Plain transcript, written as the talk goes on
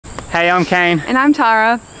Hey, I'm Kane. And I'm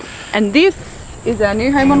Tara. And this is our new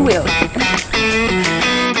home on wheels.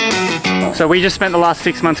 So we just spent the last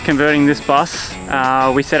 6 months converting this bus.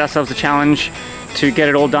 We set ourselves a challenge to get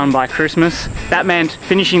it all done by Christmas. That meant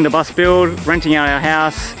finishing the bus build, renting out our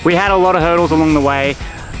house. We had a lot of hurdles along the way,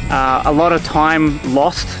 a lot of time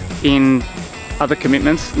lost in other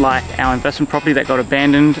commitments like our investment property that got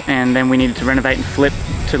abandoned, and then we needed to renovate and flip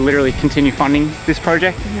to literally continue funding this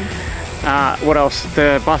project. What else?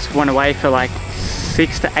 The bus went away for like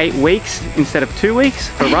 6 to 8 weeks instead of 2 weeks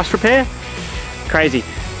for rust repair. Crazy.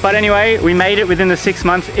 But anyway, we made it within the 6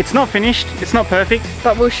 months. It's not finished, it's not perfect.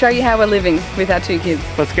 But we'll show you how we're living with our 2 kids.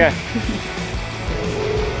 Let's go.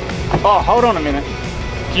 Oh, hold on a minute.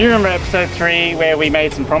 Do you remember episode 3 where we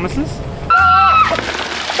made some promises?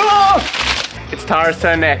 Oh! It's Tara's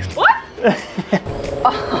turn next. What?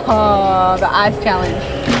 Oh, the ice challenge.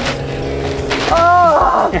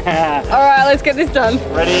 Oh! Alright, let's get this done.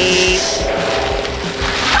 Ready?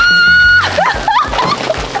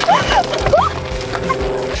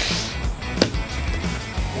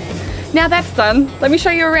 Now that's done, let me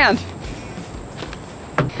show you around.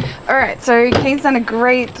 Alright, so Kane's done a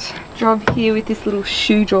great job here with this little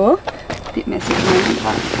shoe drawer. A bit messy at the moment,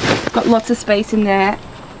 but got lots of space in there.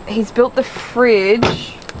 He's built the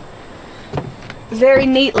fridge very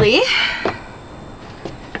neatly.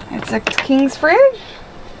 It's a king's fridge.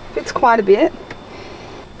 Fits quite a bit.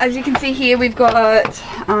 As you can see here, we've got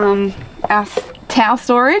our towel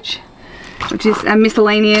storage, which is a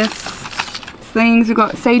miscellaneous things. We've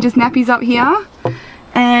got Sage's nappies up here.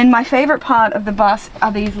 And my favourite part of the bus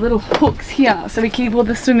are these little hooks here. So we keep all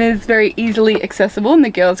the swimmers very easily accessible and the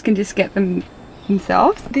girls can just get them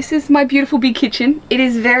themselves. This is my beautiful big kitchen. It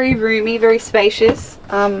is very roomy, very spacious.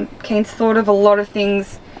 Kane's thought of a lot of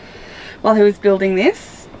things while he was building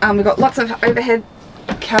this. We've got lots of overhead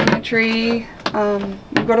cabinetry.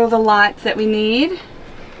 We've got all the lights that we need.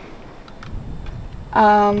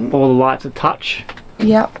 All the lights are touch.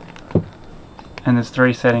 Yep. And there's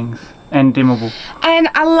 3 settings and dimmable. And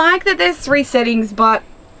I like that there's 3 settings, but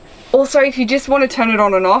also if you just want to turn it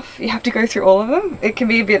on and off, you have to go through all of them. It can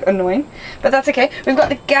be a bit annoying, but that's okay. We've got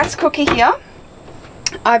the gas cooker here.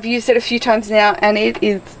 I've used it a few times now and it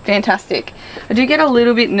is fantastic. I do get a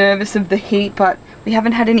little bit nervous of the heat, but we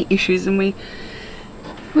haven't had any issues, and we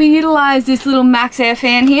utilize this little max air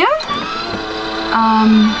fan here. So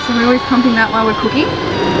we're always pumping that while we're cooking.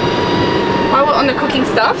 While we're on the cooking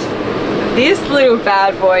stuff, this little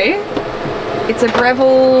bad boy, it's a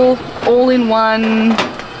Breville all-in-one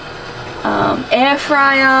air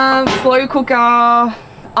fryer, slow cooker,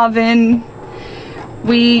 oven.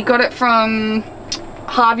 We got it from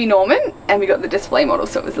Harvey Norman and we got the display model,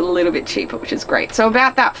 so it was a little bit cheaper, which is great. So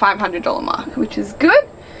about that $500 mark, which is good.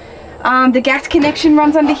 The gas connection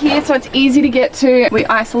runs under here, so it's easy to get to. We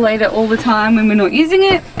isolate it all the time when we're not using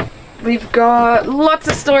it. We've got lots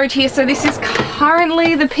of storage here. So this is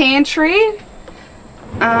currently the pantry.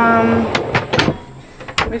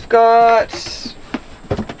 We've got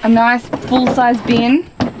a nice full-size bin,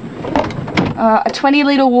 a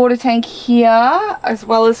 20-litre water tank here, as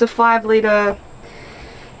well as a 5-litre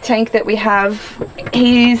tank that we have.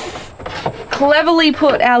 He's cleverly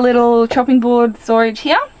put our little chopping board storage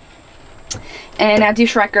here, and our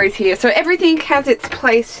dish rack goes here. So everything has its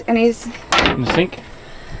place, and is in the sink.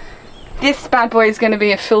 This bad boy is going to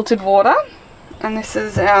be a filtered water, and this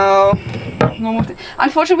is our normal thing.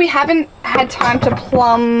 Unfortunately, we haven't had time to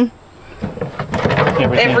plumb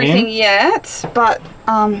everything yet, but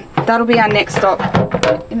that'll be our next stop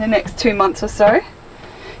in the next 2 months or so.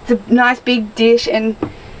 It's a nice big dish, and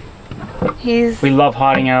we love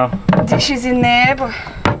hiding our dishes in there,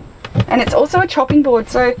 and it's also a chopping board,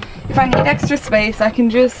 so if I need extra space I can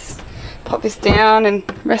just pop this down and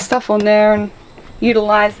rest stuff on there and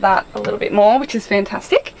utilize that a little bit more, which is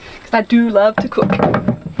fantastic because I do love to cook.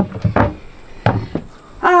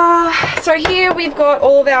 So here we've got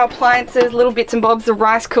all of our appliances, little bits and bobs. The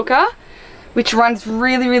rice cooker, which runs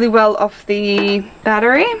really well off the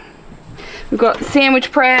battery. We've got the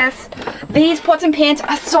sandwich press. These pots and pans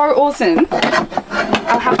are so awesome.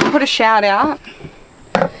 I'll have to put a shout out.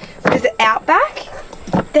 There's the Outback.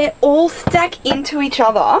 They're all stacked into each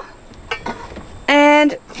other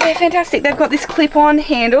and they're fantastic. They've got this clip-on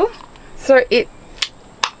handle, so it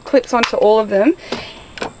clips onto all of them,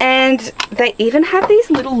 and they even have these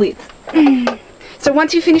little lids. So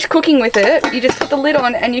once you finish cooking with it, you just put the lid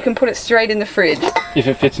on and you can put it straight in the fridge. If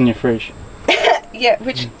it fits in your fridge. Yeah,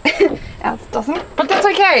 which ours doesn't, but that's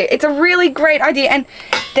okay. It's a really great idea, and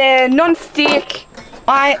they're non-stick.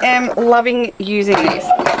 I am loving using these.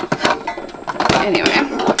 Anyway.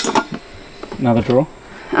 Another drawer?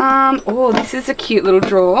 Oh, this is a cute little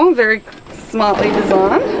drawer, very smartly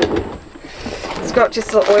designed. It's got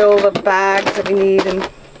just all the bags that we need, and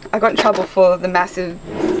I got in trouble for the massive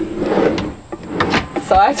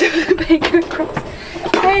size of the bacon crops.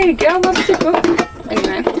 Hey, girl, loves your book.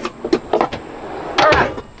 Anyway.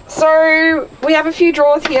 Alright, so we have a few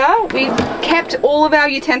drawers here. We've kept all of our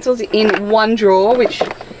utensils in one drawer, which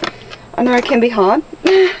I know can be hard.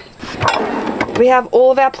 We have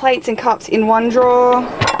all of our plates and cups in one drawer.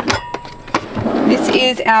 This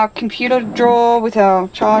is our computer drawer with our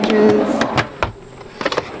chargers.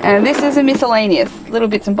 And this is a miscellaneous, little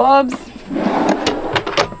bits and bobs.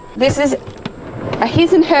 This is a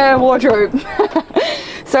his and her wardrobe.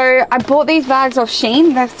 So I bought these bags off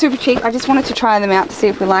Shein. They're super cheap. I just wanted to try them out to see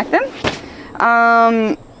if we like them.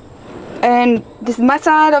 And this is my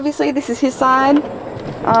side, obviously. This is his side.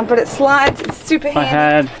 But it slides. It's super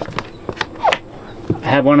handy. I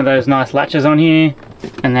had one of those nice latches on here,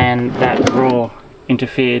 and then that drawer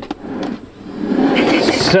interfered.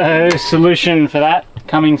 So solution for that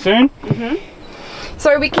coming soon.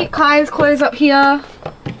 So we keep Kai's clothes up here.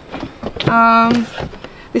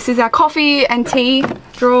 This is our coffee and tea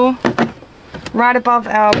drawer, right above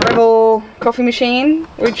our Rebel coffee machine,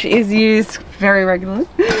 which is used very regularly.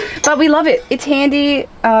 But we love it. It's handy.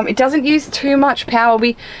 It doesn't use too much power.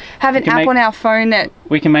 We have an app on our phone that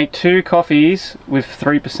we can make 2 coffees with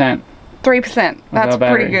 3%. 3%. That's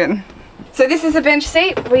pretty good. So this is a bench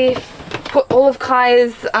seat. We've put all of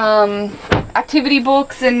Kai's activity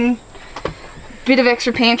books and bit of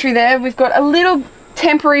extra pantry there. We've got a little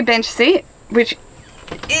temporary bench seat, which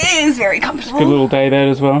is very comfortable. Good little day bed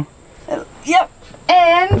as well. Yep.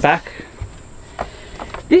 And the back.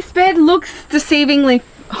 This bed looks deceivingly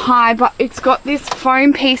high, but it's got this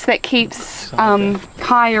foam piece that keeps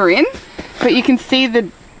Kaya in, but you can see the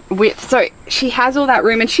width. So she has all that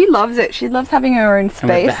room and she loves it. She loves having her own space. And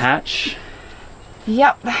with the hatch.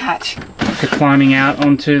 Yep, the hatch. For climbing out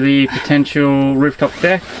onto the potential rooftop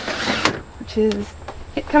deck. Which is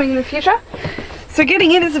coming in the future. So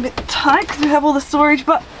getting in is a bit tight because we have all the storage,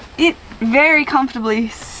 but it very comfortably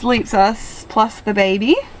sleeps us, plus the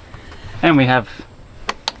baby. And we have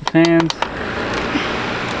fans.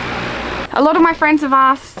 A lot of my friends have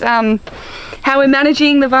asked how we're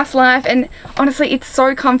managing the bus life, and honestly it's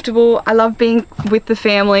so comfortable. I love being with the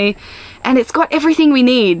family and it's got everything we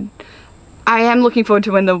need. I am looking forward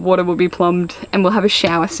to when the water will be plumbed and we'll have a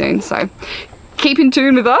shower soon, so keep in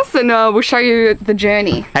tune with us and we'll show you the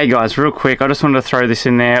journey. Hey guys, real quick, I just wanted to throw this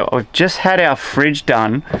in there. I've just had our fridge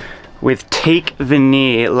done with teak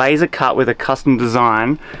veneer, laser cut with a custom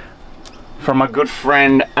design from my good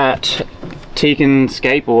friend at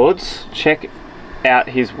Skateboards. Check out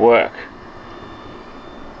his work.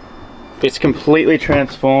 It's completely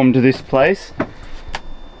transformed this place.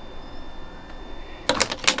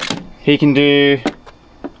 He can do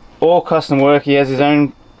all custom work. He has his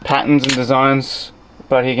own patterns and designs,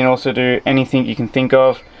 but he can also do anything you can think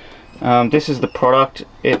of. This is the product.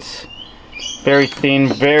 It's very thin,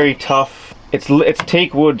 very tough. It's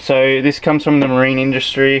teak wood, so this comes from the marine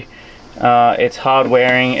industry. It's hard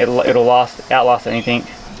wearing. It'll outlast anything.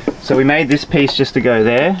 So we made this piece just to go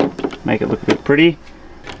there, make it look a bit pretty.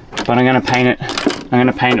 But I'm gonna paint it. I'm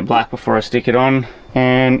gonna paint it black before I stick it on.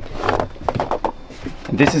 And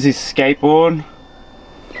this is his skateboard.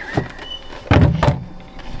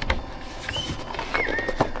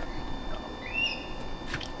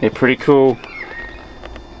 They're pretty cool.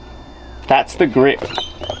 That's the grip.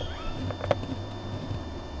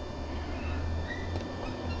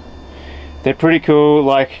 They're pretty cool.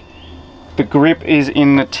 Like, the grip is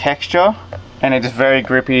in the texture and it's very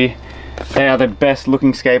grippy. They are the best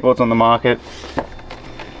looking skateboards on the market.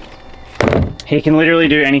 He can literally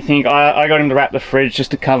do anything. I got him to wrap the fridge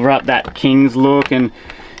just to cover up that King's look, and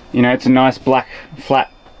you know, it's a nice black flat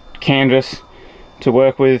canvas to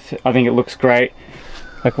work with. I think it looks great.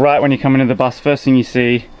 Like right when you come into the bus, first thing you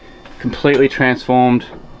see, completely transformed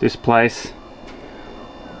this place.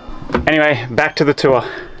 Anyway, back to the tour.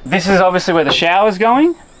 This is obviously where the shower's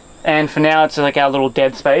going, and for now it's like our little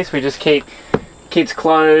dead space. We just keep kids'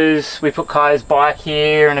 clothes, we put Kai's bike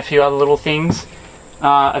here and a few other little things.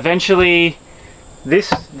 Eventually,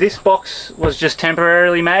 this box was just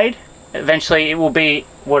temporarily made. Eventually it will be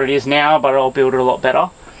what it is now, but I'll build it a lot better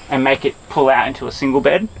and make it pull out into a single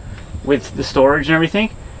bed with the storage and everything.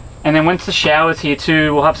 And then once the shower's here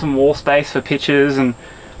too, we'll have some wall space for pictures, and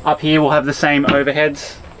up here we'll have the same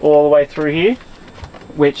overheads all the way through here,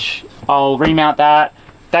 which I'll remount that.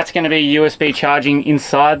 That's going to be USB charging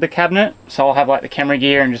inside the cabinet, so I'll have like the camera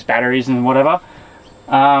gear and just batteries and whatever.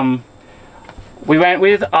 We went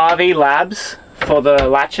with RV Labs for the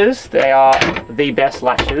latches. They are the best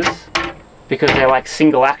latches because they're like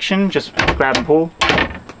single action, just grab and pull.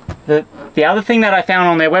 The other thing that I found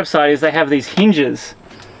on their website is they have these hinges.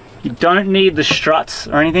 You don't need the struts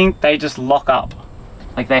or anything, they just lock up.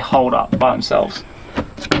 Like they hold up by themselves.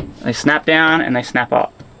 They snap down and they snap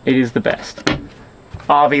up. It is the best.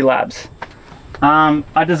 RV Labs.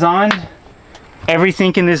 I designed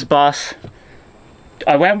everything in this bus.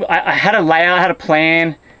 I had a layout, I had a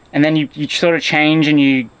plan, and then you sort of change and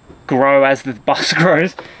you grow as the bus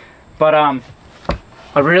grows. But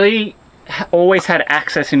I really always had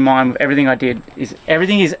access in mind with everything I did.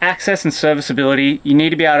 Everything is access and serviceability. You need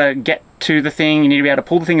to be able to get to the thing, you need to be able to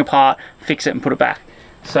pull the thing apart, fix it and put it back.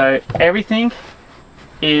 So everything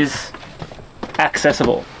is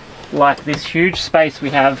accessible. Like this huge space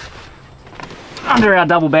we have under our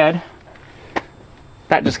double bed,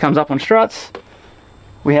 that just comes up on struts.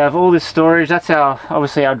 We have all this storage, that's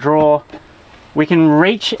obviously our drawer. We can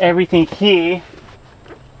reach everything here,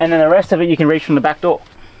 and then the rest of it you can reach from the back door.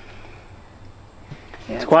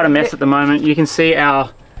 Yeah, it's quite a mess at the moment. You can see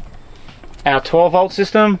our 12 volt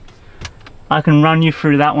system. I can run you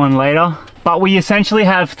through that one later. But we essentially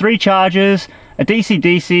have 3 chargers, a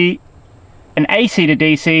DC-DC, an AC to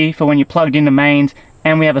DC for when you're plugged into mains,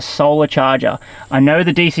 and we have a solar charger. I know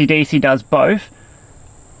the DC-DC does both,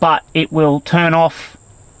 but it will turn off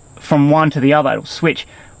from one to the other. It'll switch.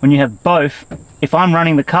 When you have both, if I'm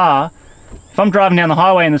running the car, if I'm driving down the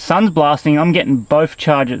highway and the sun's blasting, I'm getting both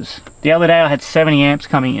chargers. The other day I had 70 amps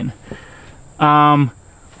coming in.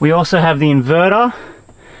 We also have the inverter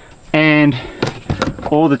and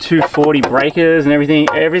all the 240 breakers and everything.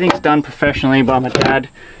 Everything's done professionally by my dad,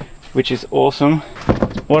 which is awesome.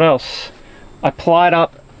 What else? I plied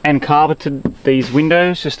up and carpeted these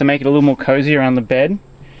windows just to make it a little more cozy around the bed.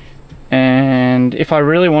 And if I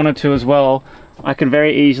really wanted to as well, I could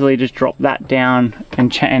very easily just drop that down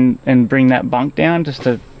and bring that bunk down just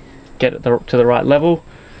to get it to the right level.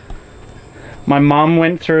 My mum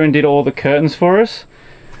went through and did all the curtains for us.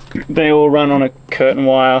 They all run on a curtain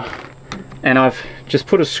wire, and I've just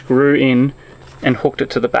put a screw in and hooked it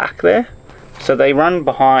to the back there. So they run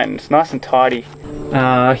behind, it's nice and tidy.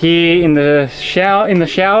 Here in the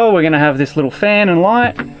shower, we're gonna have this little fan and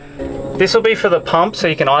light. This will be for the pump, so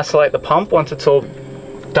you can isolate the pump once it's all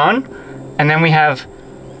done. And then we have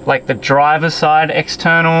like the driver's side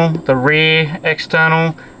external, the rear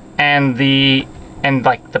external, and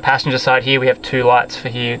like the passenger side here, we have 2 lights for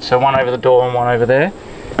here. So one over the door and one over there.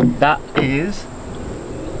 That is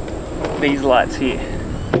these lights here.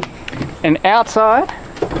 And outside,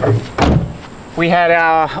 we had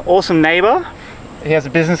our awesome neighbor. He has a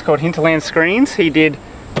business called Hinterland Screens. He did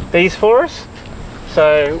these for us.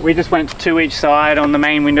 So we just went 2 each side on the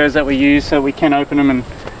main windows that we use so we can open them and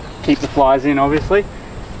keep the flies in, obviously.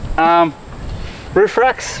 Roof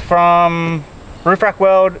racks from Roof Rack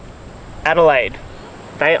World Adelaide.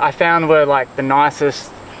 I found were like the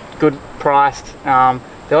nicest, good priced.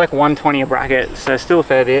 They're like $120 a bracket, so still a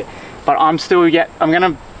fair bit. But I'm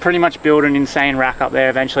gonna pretty much build an insane rack up there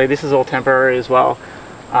eventually. This is all temporary as well.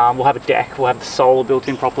 We'll have a deck, we'll have the solar built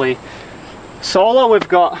in properly. Solar, we've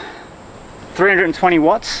got 320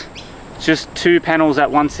 watts, just 2 panels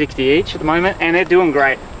at 160 each at the moment, and they're doing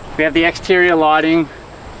great. We have the exterior lighting,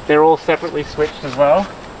 they're all separately switched as well.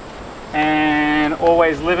 And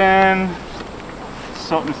Always Living,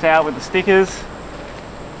 sorting this out with the stickers,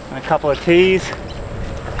 and a couple of tees.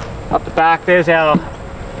 Up the back, there's our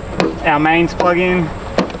mains plug-in,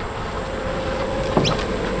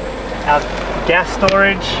 our gas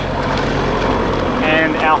storage,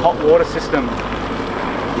 and our hot water system.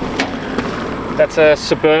 That's a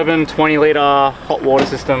Suburban 20 litre hot water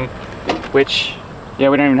system, which, yeah,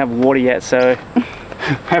 we don't even have water yet, so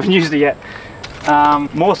haven't used it yet.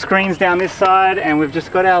 More screens down this side, and we've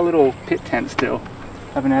just got our little pit tent still.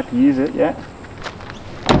 Haven't had to use it yet.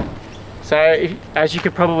 So, as you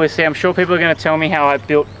could probably see, I'm sure people are going to tell me how I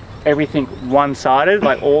built everything one-sided,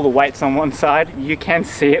 like all the weights on one side. You can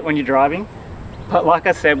see it when you're driving, but like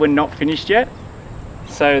I said, we're not finished yet.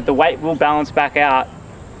 So the weight will balance back out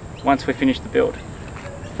once we finish the build.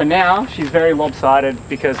 For now, she's very lopsided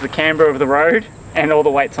because the camber of the road and all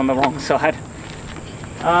the weight's on the wrong side.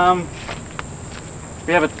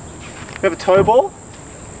 We have a tow ball.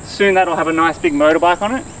 Soon that'll have a nice big motorbike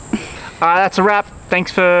on it. That's a wrap.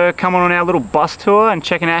 Thanks for coming on our little bus tour and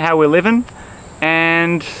checking out how we're living.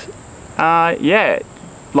 And yeah,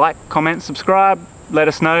 like, comment, subscribe. Let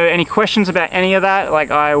us know any questions about any of that.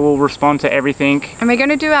 Like, I will respond to everything. And we're going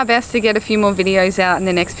to do our best to get a few more videos out in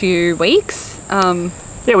the next few weeks.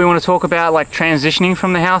 yeah, we want to talk about like transitioning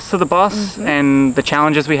from the house to the bus and the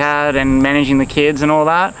challenges we had and managing the kids and all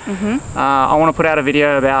that. I want to put out a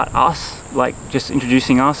video about us, like just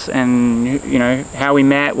introducing us and, you know, how we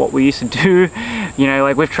met, what we used to do. You know,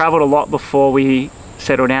 like we've traveled a lot before we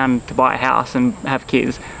settled down to buy a house and have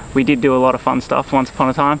kids. We did do a lot of fun stuff once upon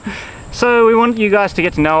a time. So we want you guys to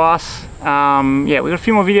get to know us. Yeah, we got a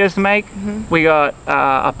few more videos to make. We got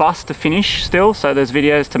a bus to finish still, so there's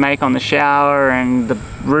videos to make on the shower and the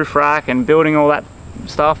roof rack and building all that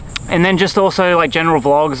stuff. And then just also like general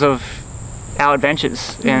vlogs of our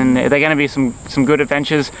adventures, and they're going to be some good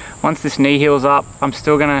adventures. Once this knee heals up, I'm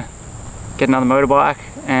still going to get another motorbike,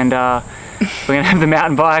 and we're going to have the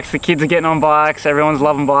mountain bikes. The kids are getting on bikes, everyone's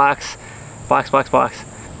loving bikes. Bikes.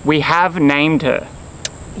 We have named her.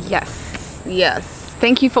 Yes.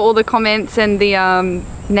 Thank you for all the comments and the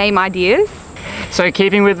name ideas. So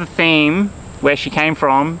keeping with the theme, where she came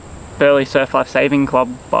from, Burleigh Surf Life Saving Club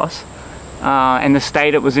bus, and the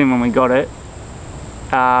state it was in when we got it,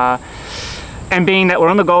 and being that we're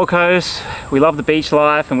on the Gold Coast, we love the beach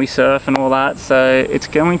life and we surf and all that, so it's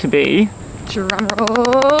going to be...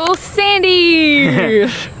 Drumroll, Sandy!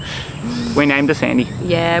 We named her Sandy.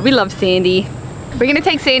 Yeah, we love Sandy. We're going to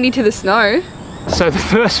take Sandy to the snow. So the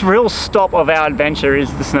first real stop of our adventure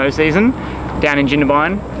is the snow season down in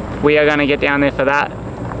Jindabyne. We are going to get down there for that.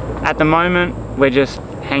 At the moment, we're just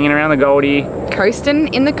hanging around the Goldie.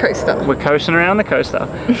 Coasting in the coaster. We're coasting around the coaster.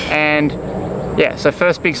 And yeah, so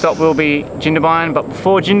first big stop will be Jindabyne, but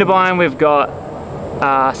before Jindabyne we've got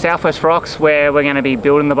Southwest Rocks, where we're going to be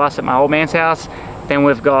building the bus at my old man's house. Then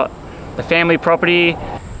we've got the family property,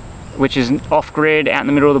 which is off-grid, out in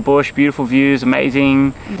the middle of the bush, beautiful views,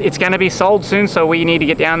 amazing. It's going to be sold soon, so we need to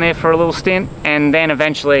get down there for a little stint, and then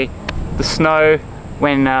eventually the snow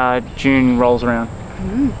when June rolls around.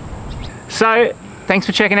 So thanks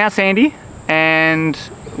for checking out Sandy, and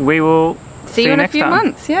we will see you in a few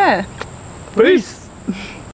months. Yeah. Peace.